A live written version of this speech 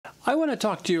I want to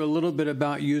talk to you a little bit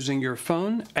about using your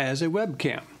phone as a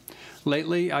webcam.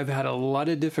 Lately, I've had a lot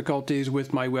of difficulties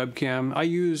with my webcam. I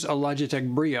use a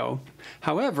Logitech Brio.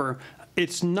 However,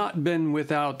 it's not been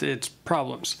without its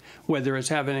problems, whether it's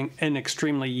having an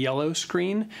extremely yellow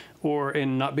screen or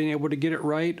in not being able to get it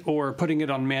right, or putting it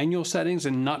on manual settings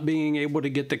and not being able to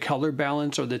get the color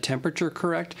balance or the temperature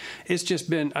correct. It's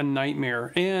just been a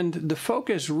nightmare, and the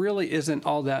focus really isn't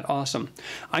all that awesome.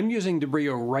 I'm using the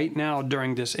Brio right now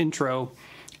during this intro,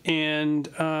 and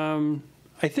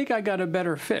I think I got a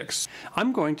better fix.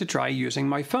 I'm going to try using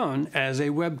my phone as a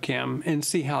webcam and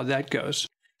see how that goes.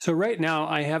 So right now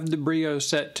I have the Brio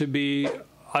set to be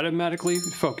automatically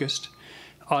focused,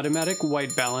 automatic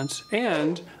white balance,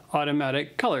 and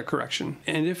automatic color correction.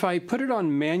 And if I put it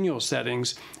on manual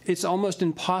settings, it's almost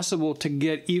impossible to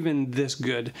get even this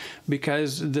good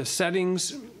because the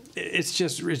settings,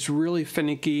 it's really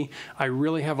finicky. I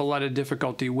really have a lot of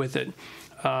difficulty with it.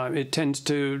 It tends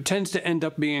to end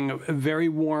up being very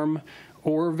warm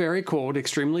or very cold,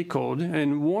 extremely cold,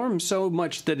 and warm so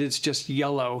much that it's just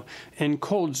yellow, and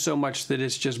cold so much that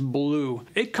it's just blue.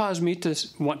 It caused me to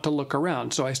want to look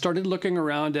around, so I started looking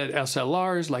around at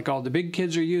SLRs like all the big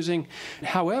kids are using.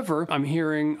 However, I'm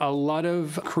hearing a lot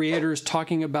of creators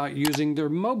talking about using their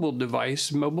mobile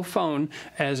device, mobile phone,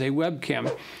 as a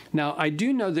webcam. Now, I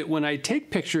do know that when I take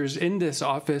pictures in this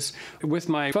office with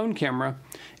my phone camera,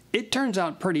 it turns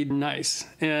out pretty nice,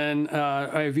 and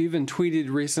I've even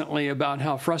tweeted recently about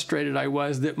how frustrated I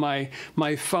was that my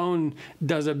phone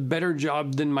does a better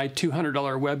job than my $200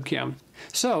 webcam.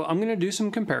 So I'm going to do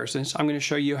some comparisons. I'm going to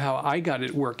show you how I got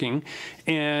it working,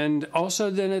 and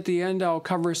also then at the end I'll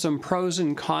cover some pros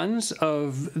and cons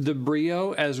of the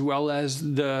Brio as well as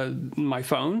my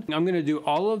phone. I'm going to do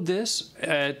all of this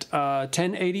at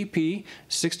 1080p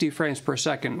 60 frames per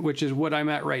second, which is what I'm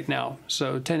at right now.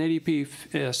 So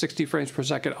 1080p 60 frames per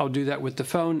second. I'll do that with the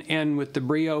phone and with the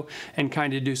Brio and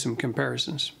kind of do some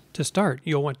comparisons. To start,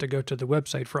 you'll want to go to the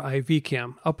website for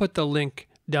iVCam. I'll put the link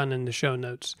down in the show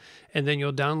notes, and then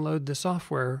you'll download the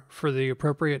software for the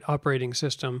appropriate operating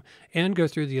system and go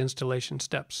through the installation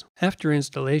steps. After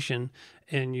installation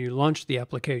and you launch the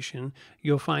application,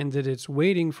 you'll find that it's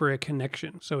waiting for a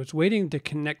connection. So it's waiting to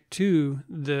connect to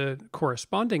the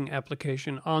corresponding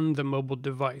application on the mobile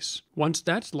device. Once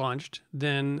that's launched,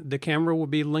 then the camera will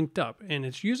be linked up, and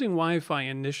it's using Wi-Fi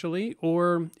initially,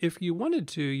 or if you wanted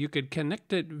to, you could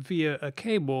connect it via a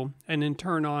cable and then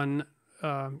turn on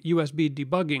USB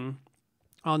debugging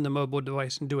on the mobile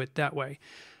device and do it that way.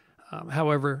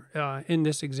 However, in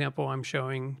this example, I'm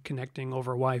showing connecting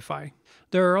over Wi-Fi.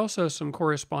 There are also some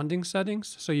corresponding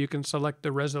settings, so you can select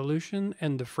the resolution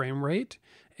and the frame rate,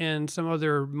 and some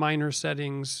other minor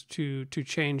settings to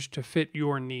change to fit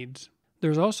your needs.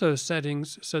 There's also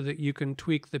settings so that you can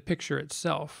tweak the picture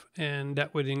itself, and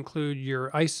that would include your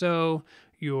ISO,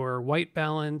 your white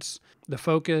balance, the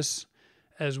focus,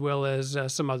 as well as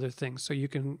some other things. So you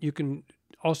can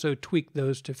also tweak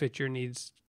those to fit your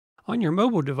needs. On your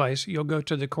mobile device, you'll go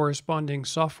to the corresponding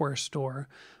software store.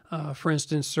 For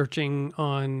instance, searching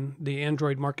on the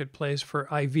Android marketplace for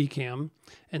iVCam,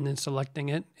 and then selecting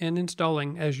it and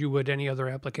installing as you would any other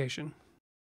application.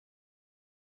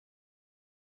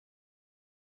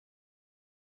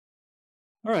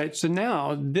 All right, so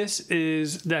now this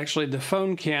is actually the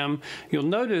phone cam. You'll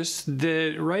notice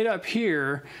that right up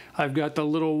here, I've got the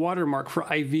little watermark for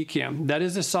iVCam. That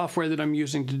is the software that I'm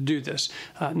using to do this.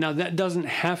 Now that doesn't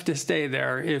have to stay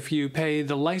there. If you pay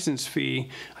the license fee,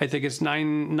 I think it's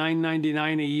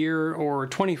 $9.99 a year or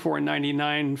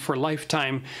 $24.99 for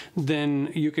lifetime, then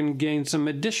you can gain some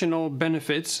additional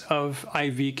benefits of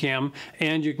iVCam,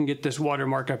 and you can get this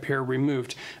watermark up here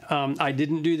removed. I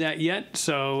didn't do that yet,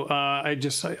 so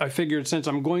I figured since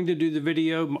I'm going to do the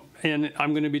video and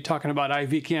I'm going to be talking about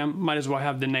iVCam, might as well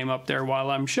have the name up there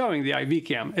while I'm showing the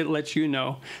iVCam. It lets you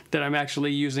know that I'm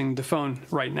actually using the phone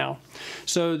right now.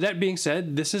 So that being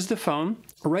said, this is the phone.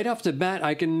 Right off the bat,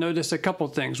 I can notice a couple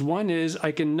things. One is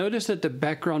I can notice that the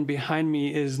background behind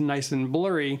me is nice and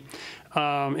blurry.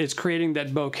 It's creating that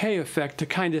bokeh effect to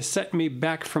kind of set me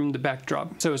back from the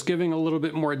backdrop. So it's giving a little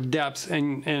bit more depth,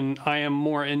 and I am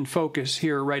more in focus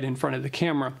here right in front of the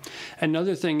camera.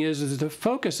 Another thing is the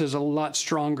focus is a lot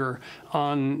stronger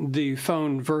on the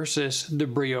phone versus the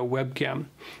Brio webcam.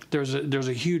 There's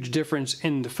a huge difference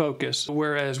in the focus,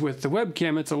 whereas with the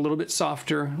webcam, it's a little bit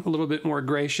softer, a little bit more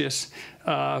gracious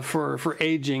for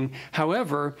aging.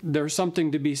 However, there's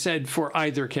something to be said for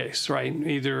either case, right?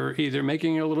 Either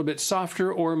making it a little bit softer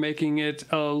or making it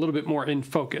a little bit more in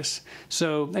focus.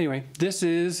 So anyway, this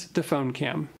is the phone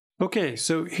cam. Okay,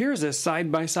 so here's a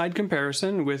side-by-side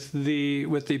comparison with the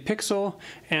Pixel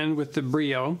and with the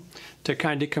Brio to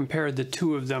kind of compare the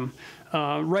two of them.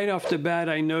 Right off the bat,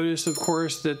 I notice, of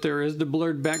course, that there is the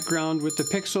blurred background with the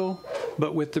Pixel,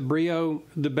 but with the Brio,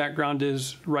 the background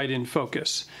is right in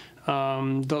focus.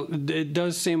 It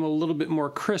does seem a little bit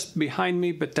more crisp behind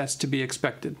me, but that's to be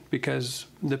expected because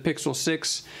the Pixel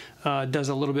 6 does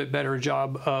a little bit better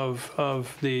job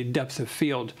of the depth of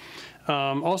field.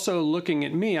 Also, looking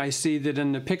at me, I see that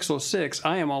in the Pixel 6,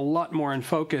 I am a lot more in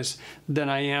focus than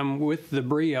I am with the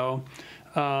Brio.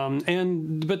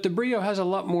 But the Brio has a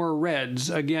lot more reds.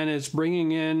 Again, it's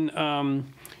bringing in,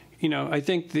 you know, I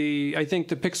think the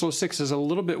Pixel 6 is a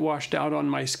little bit washed out on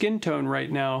my skin tone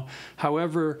right now.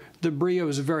 However, the Brio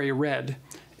is very red.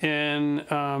 And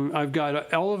I've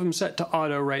got all of them set to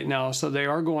auto right now, so they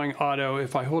are going auto.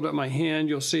 If I hold up my hand,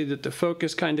 you'll see that the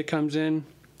focus kind of comes in.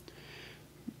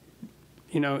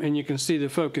 You know, and you can see the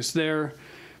focus there.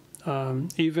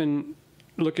 Even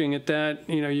looking at that,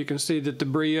 you know, you can see that the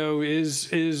Brio is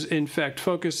in fact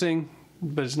focusing,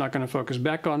 but it's not going to focus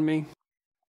back on me.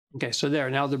 Okay, so there,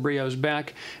 now the Brio's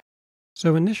back.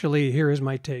 So initially, here is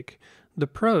my take. The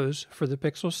pros for the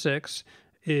Pixel 6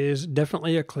 is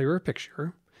definitely a clearer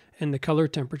picture, and the color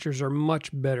temperatures are much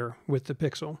better with the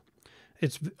Pixel.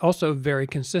 It's also very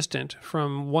consistent.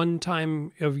 From one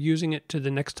time of using it to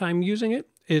the next time using it,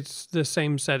 it's the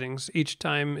same settings. Each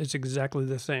time it's exactly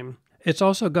the same. It's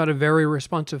also got a very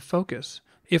responsive focus.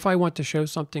 If I want to show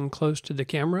something close to the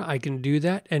camera, I can do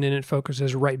that, and then it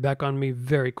focuses right back on me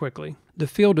very quickly. The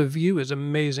field of view is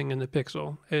amazing in the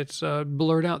Pixel. It's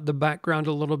blurred out the background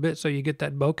a little bit so you get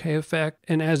that bokeh effect.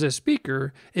 And as a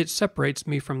speaker, it separates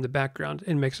me from the background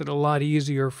and makes it a lot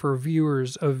easier for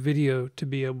viewers of video to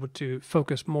be able to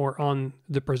focus more on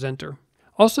the presenter.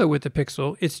 Also with the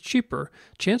Pixel, it's cheaper.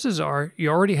 Chances are you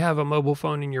already have a mobile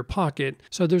phone in your pocket,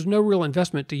 so there's no real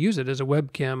investment to use it as a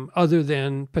webcam other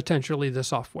than potentially the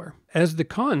software. As the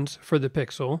cons for the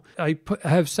Pixel, I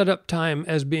have set up time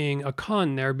as being a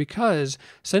con there because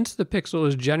since the Pixel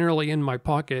is generally in my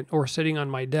pocket or sitting on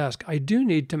my desk, I do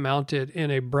need to mount it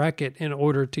in a bracket in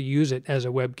order to use it as a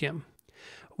webcam.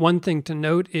 One thing to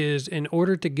note is in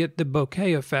order to get the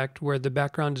bokeh effect where the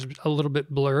background is a little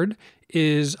bit blurred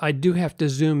is I do have to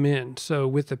zoom in. So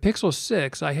with the Pixel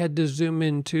 6, I had to zoom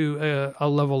into a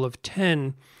level of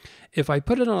 10. If I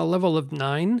put it on a level of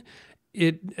 9,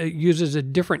 it uses a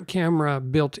different camera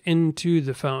built into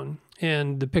the phone,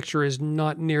 and the picture is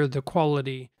not near the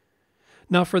quality.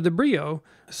 Now for the Brio,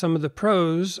 some of the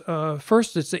pros,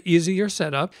 first it's an easier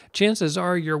setup. Chances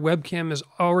are your webcam is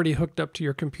already hooked up to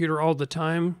your computer all the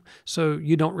time, so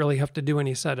you don't really have to do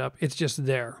any setup. It's just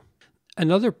there.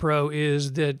 Another pro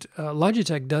is that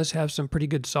Logitech does have some pretty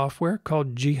good software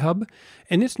called G-Hub,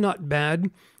 and it's not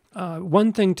bad.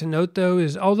 One thing to note though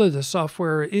is although the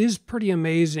software is pretty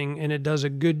amazing and it does a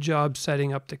good job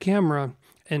setting up the camera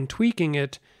and tweaking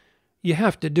it, you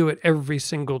have to do it every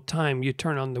single time you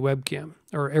turn on the webcam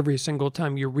or every single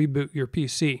time you reboot your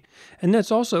PC. And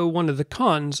that's also one of the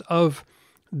cons of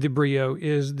the Brio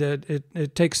is that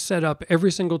it takes setup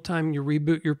every single time you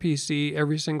reboot your PC,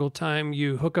 every single time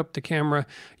you hook up the camera,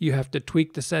 you have to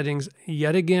tweak the settings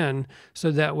yet again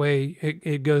so that way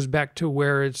it goes back to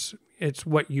where it's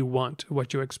what you want,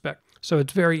 what you expect. So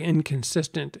it's very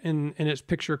inconsistent in its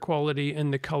picture quality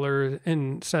and the color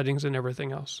and settings and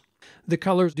everything else. The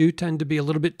colors do tend to be a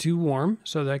little bit too warm,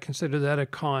 so I consider that a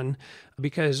con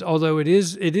because although it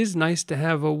is nice to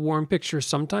have a warm picture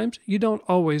sometimes, you don't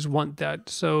always want that.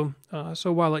 So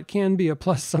while it can be a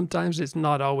plus sometimes, it's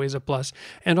not always a plus.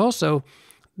 And also,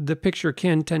 the picture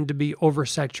can tend to be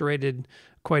oversaturated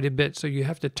quite a bit, so you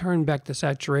have to turn back the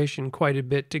saturation quite a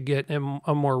bit to get a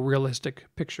more realistic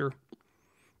picture.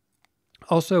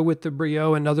 Also with the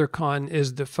Brio, another con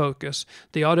is the focus.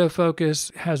 The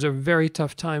autofocus has a very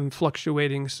tough time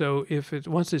fluctuating, so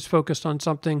once it's focused on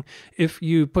something, if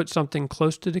you put something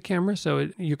close to the camera so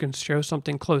you can show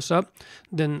something close up,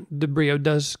 then the Brio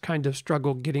does kind of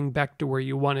struggle getting back to where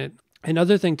you want it.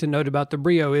 Another thing to note about the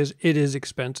Brio is it is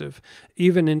expensive.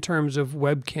 Even in terms of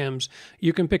webcams,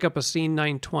 you can pick up a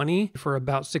C920 for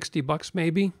about $60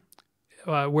 maybe.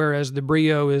 Whereas the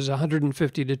Brio is $150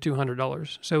 to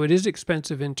 $200. So it is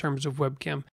expensive in terms of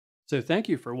webcam. So thank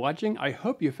you for watching. I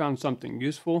hope you found something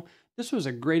useful. This was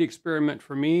a great experiment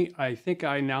for me. I think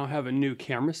I now have a new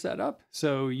camera setup.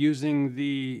 So using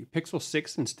the Pixel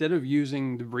 6 instead of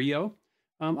using the Brio.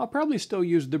 I'll probably still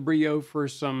use the Brio for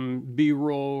some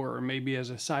B-roll or maybe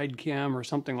as a side cam or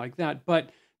something like that.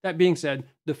 But that being said,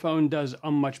 the phone does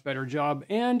a much better job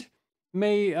and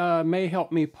may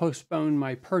help me postpone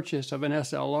my purchase of an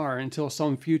SLR until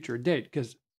some future date,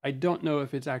 because I don't know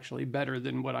if it's actually better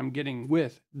than what I'm getting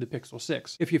with the Pixel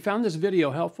 6. If you found this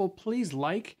video helpful, please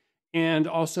like and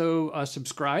also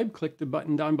subscribe. Click the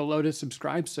button down below to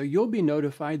subscribe so you'll be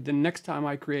notified the next time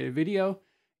I create a video.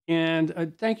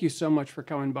 And thank you so much for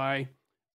coming by.